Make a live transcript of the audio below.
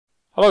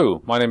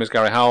Hello, my name is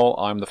Gary Howell.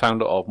 I'm the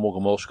founder of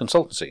Morgan Walsh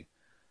Consultancy.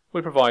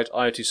 We provide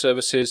IoT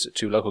services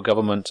to local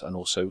government and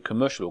also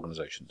commercial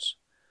organisations.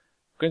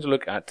 We're going to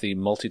look at the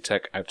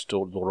Multitech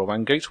outdoor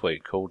LoraWAN gateway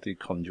called the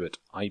Conduit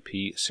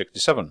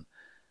IP67,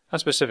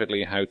 and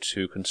specifically how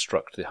to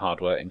construct the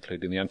hardware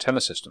including the antenna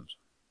systems.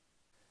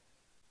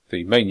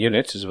 The main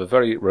unit is of a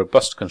very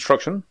robust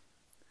construction,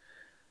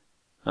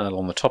 and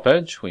along the top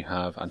edge we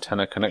have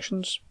antenna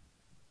connections.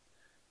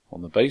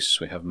 On the base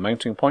we have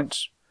mounting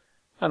points,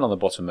 and on the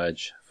bottom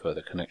edge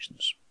further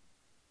connections.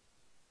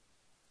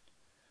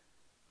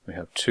 We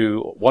have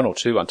one or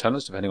two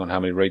antennas depending on how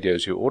many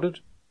radios you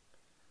ordered,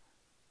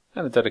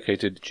 and a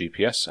dedicated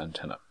GPS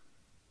antenna.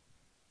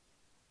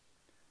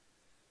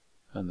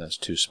 And there's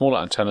two smaller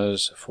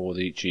antennas for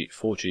the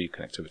 4G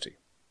connectivity.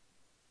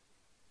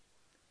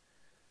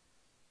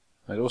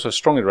 I'd also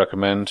strongly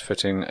recommend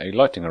fitting a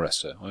lightning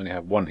arrestor. I only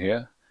have one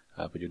here,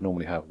 but you'd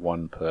normally have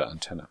one per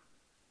antenna.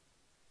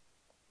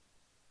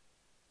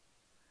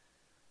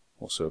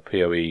 Also a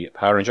PoE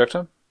power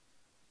injector,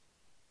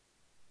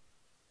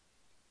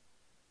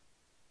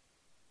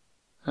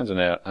 and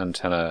an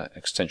antenna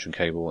extension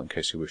cable in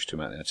case you wish to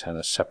mount the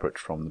antenna separate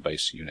from the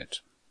base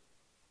unit.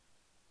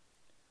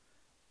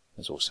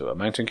 There's also a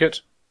mounting kit,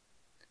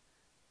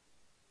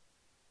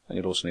 and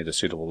you'll also need a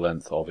suitable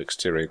length of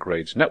exterior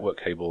grade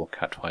network cable,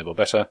 Cat5 or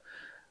better,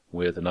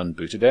 with an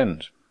unbooted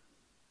end.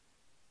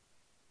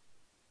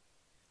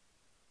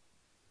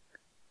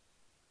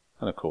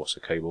 And of course a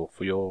cable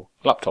for your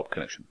laptop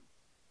connection.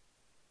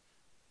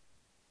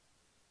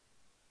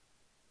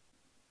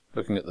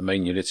 Looking at the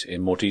main unit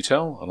in more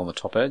detail, along the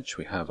top edge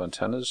we have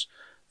antennas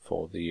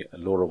for the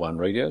LoraWAN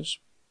radios.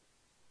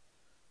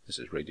 This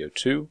is radio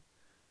 2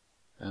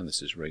 and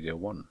this is radio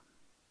 1.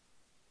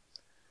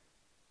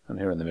 And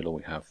here in the middle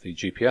we have the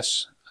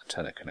GPS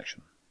antenna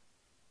connection.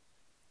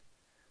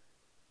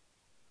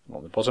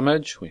 Along the bottom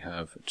edge we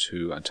have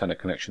two antenna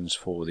connections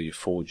for the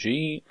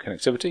 4G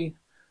connectivity,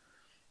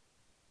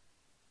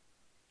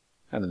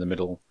 and in the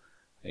middle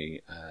a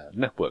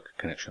network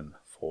connection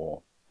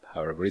for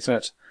Power over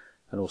Ethernet,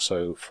 and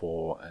also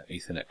for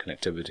Ethernet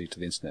connectivity to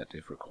the internet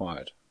if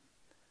required.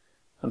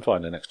 And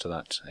finally next to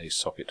that a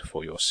socket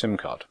for your SIM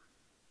card.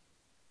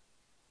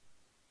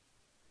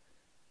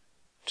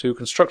 To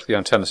construct the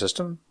antenna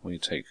system we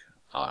take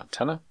our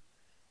antenna,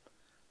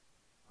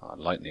 our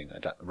lightning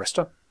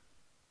arrestor.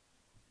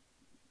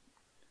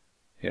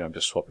 Here I'm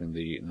just swapping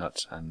the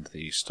nut and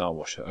the star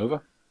washer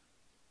over.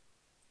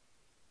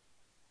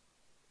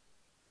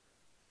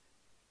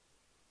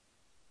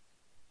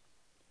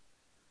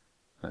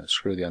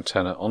 Screw the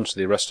antenna onto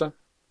the arrestor. It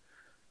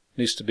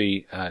needs to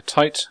be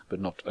tight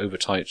but not over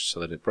tight so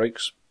that it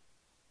breaks.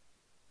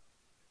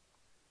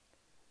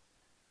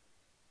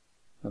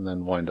 And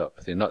then wind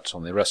up the nut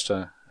on the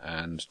arrestor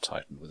and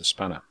tighten with a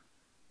spanner.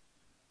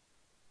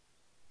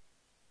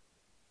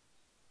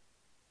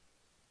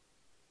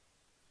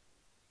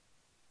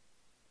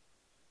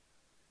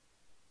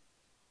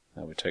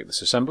 Now we take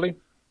this assembly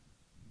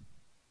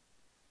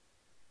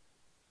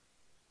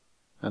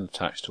and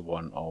attach to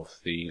one of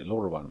the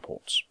LoraWAN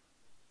ports.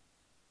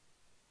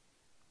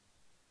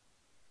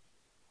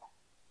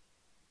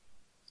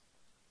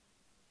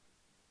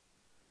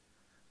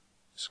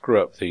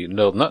 Screw up the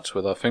knurled nut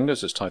with our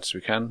fingers as tight as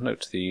we can.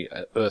 Note the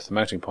earth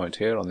mounting point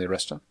here on the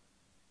arrestor.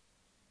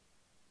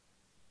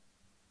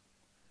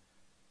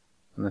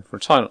 And then for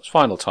a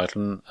final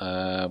tighten,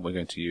 we're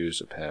going to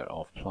use a pair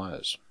of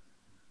pliers.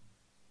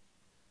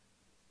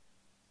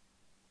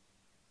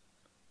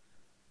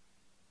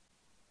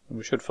 And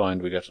we should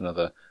find we get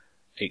another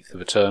 1/8 of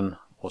a turn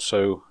or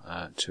so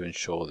to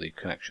ensure the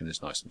connection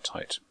is nice and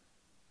tight.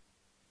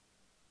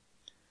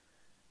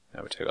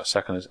 Now we take our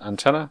second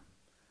antenna.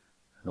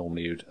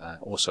 Normally you'd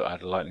also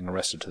add a lightning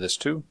arrestor to this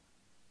too.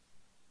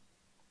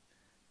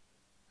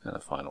 And a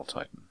final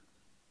tighten.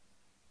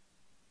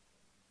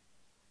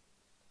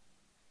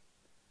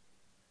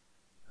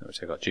 Now we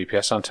take our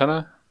GPS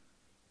antenna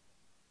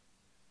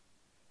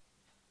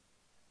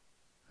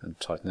and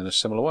tighten in a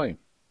similar way.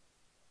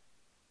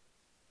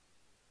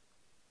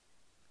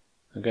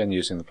 Again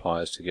using the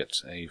pliers to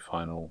get a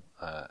final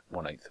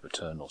 1/8 of a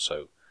turn or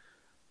so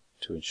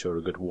to ensure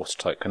a good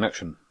watertight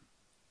connection.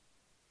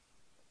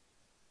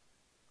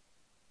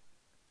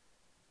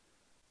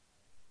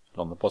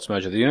 On the bottom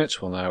edge of the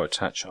unit we'll now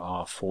attach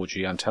our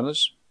 4G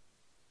antennas.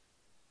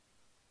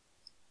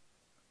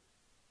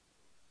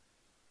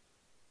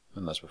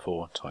 And as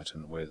before,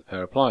 tighten with a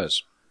pair of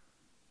pliers.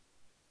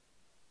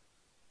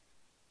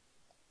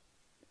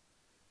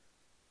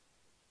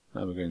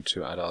 Now we're going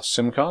to add our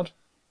SIM card.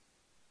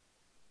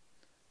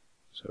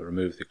 So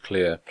remove the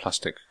clear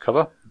plastic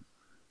cover.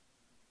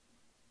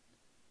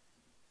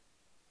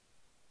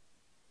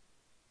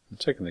 And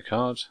taking the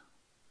card,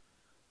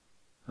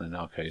 and in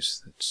our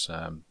case it's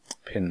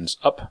pins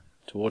up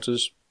towards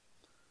us,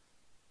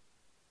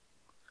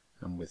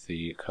 and with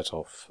the cut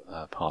off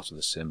part of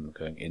the SIM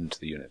going into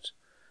the unit.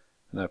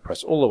 Now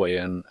press all the way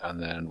in,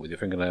 and then with your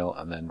fingernail,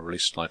 and then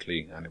release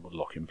slightly and it will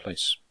lock in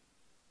place.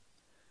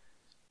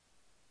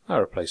 Now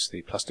replace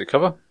the plastic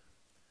cover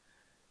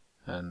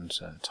and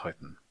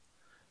tighten.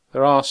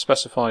 There are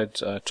specified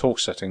torque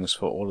settings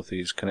for all of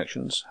these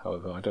connections,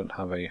 however I don't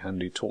have a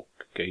handy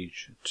torque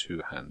gauge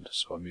to hand,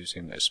 so I'm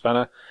using a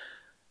spanner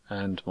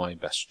and my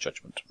best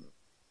judgment.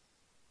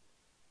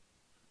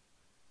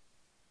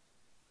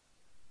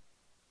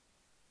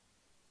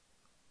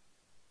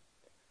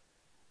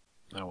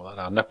 Now we'll add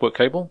our network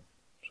cable,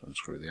 so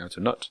unscrew the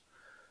outer nut,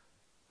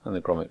 and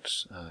the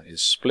grommet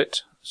is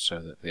split so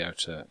that the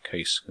outer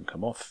case can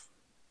come off.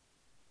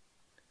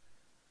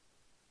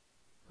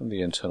 And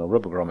the internal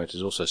rubber grommet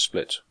is also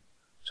split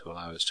to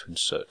allow us to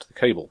insert the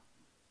cable.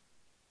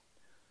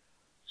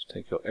 So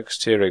take your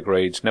exterior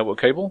grade network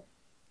cable,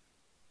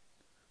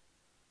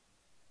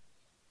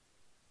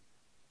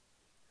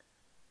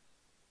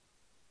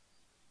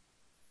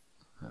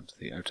 add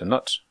the outer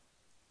nut,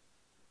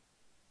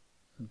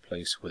 and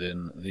place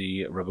within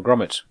the rubber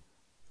grommet,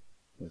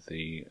 with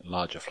the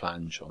larger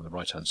flange on the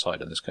right hand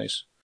side in this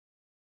case.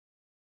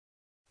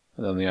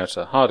 And then the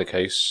outer harder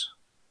case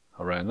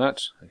around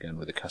that, again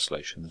with the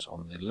castellations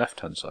on the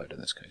left hand side in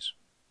this case.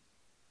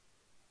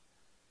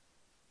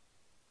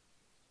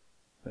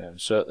 We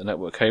insert the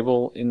network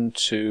cable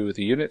into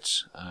the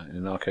unit, and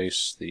in our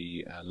case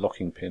the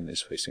locking pin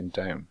is facing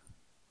down.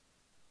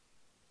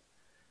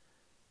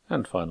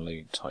 And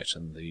finally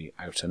tighten the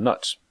outer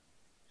nut.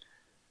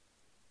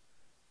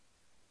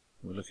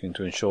 We're looking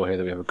to ensure here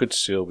that we have a good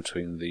seal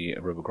between the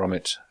rubber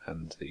grommet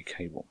and the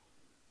cable.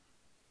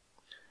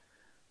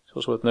 It's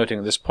also worth noting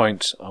at this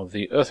point of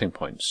the earthing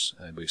points.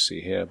 We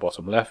see here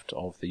bottom left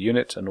of the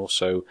unit, and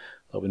also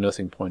there'll be an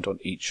earthing point on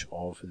each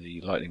of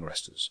the lightning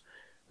arresters.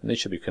 And these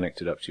should be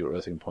connected up to your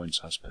earthing points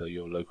as per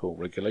your local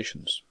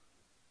regulations.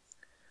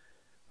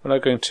 We're now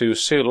going to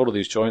seal all of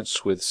these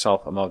joints with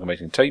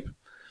self-amalgamating tape.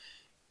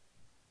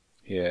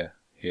 Here,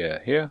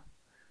 here, here,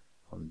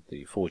 on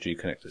the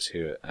 4G connectors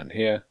here and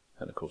here,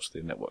 and of course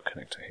the network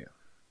connector here.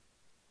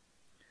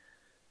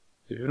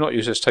 If you've not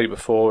used this tape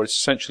before, it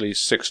essentially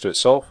sticks to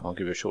itself. I'll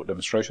give you a short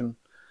demonstration.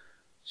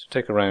 So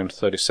take around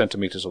 30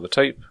 centimeters of the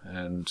tape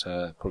and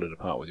pull it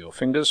apart with your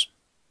fingers.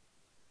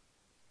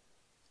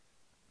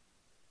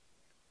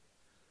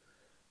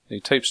 The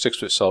tape sticks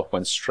to itself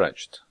when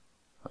stretched,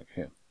 like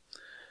here.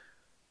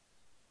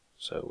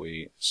 So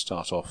we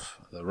start off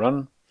the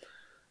run,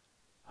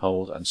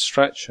 hold and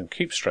stretch, and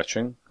keep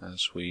stretching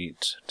as we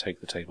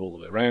take the tape all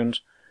the way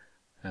around.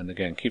 And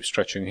again, keep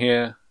stretching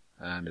here,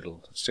 and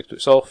it'll stick to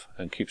itself,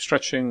 and keep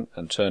stretching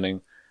and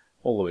turning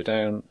all the way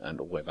down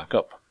and all the way back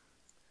up,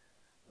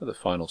 with a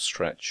final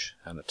stretch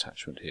and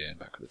attachment here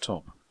back at the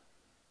top.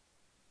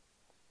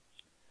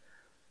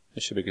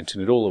 This should be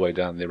continued all the way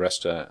down the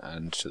arrestor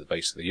and to the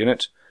base of the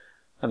unit,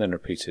 and then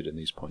repeated in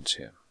these points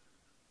here.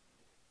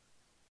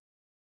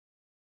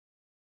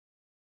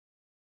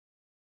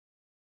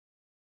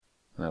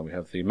 Now we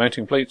have the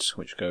mounting plate,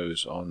 which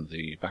goes on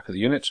the back of the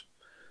unit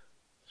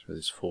through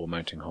these 4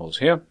 mounting holes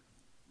here.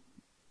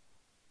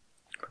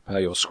 Prepare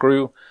your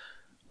screw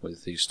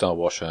with the star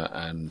washer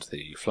and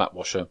the flat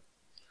washer,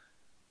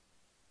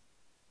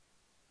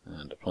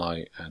 and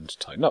apply and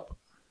tighten up.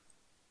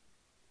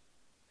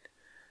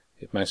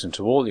 If mounting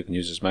to wall, you can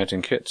use this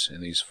mounting kit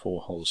in these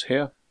 4 holes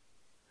here.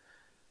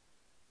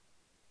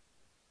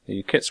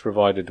 The kit's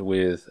provided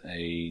with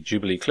a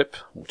Jubilee clip,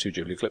 or 2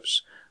 Jubilee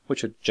clips,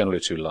 which are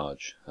generally too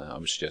large. I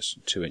would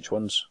suggest 2-inch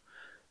ones.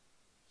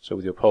 So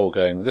with your pole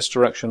going this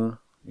direction,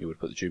 you would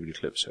put the Jubilee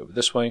clips over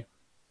this way,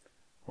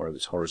 or if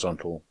it's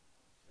horizontal,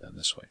 then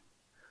this way.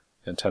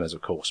 The antennas,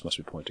 of course, must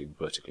be pointing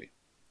vertically.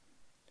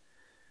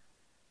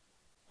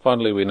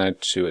 Finally, we need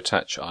to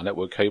attach our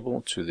network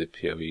cable to the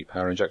PoE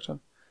power injector.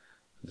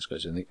 This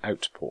goes in the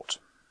out port.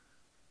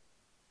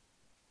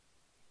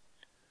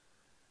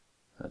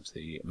 That's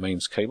the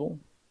mains cable.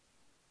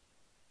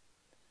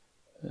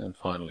 And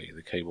finally,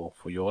 the cable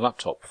for your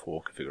laptop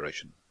for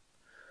configuration.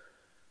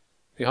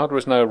 The hardware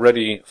is now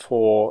ready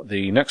for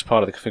the next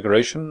part of the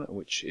configuration,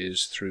 which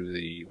is through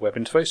the web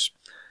interface,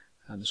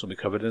 and this will be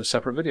covered in a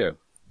separate video.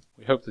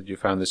 We hope that you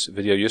found this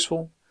video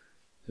useful.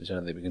 If there's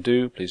anything we can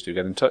do, please do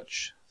get in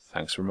touch.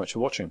 Thanks very much for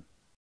watching.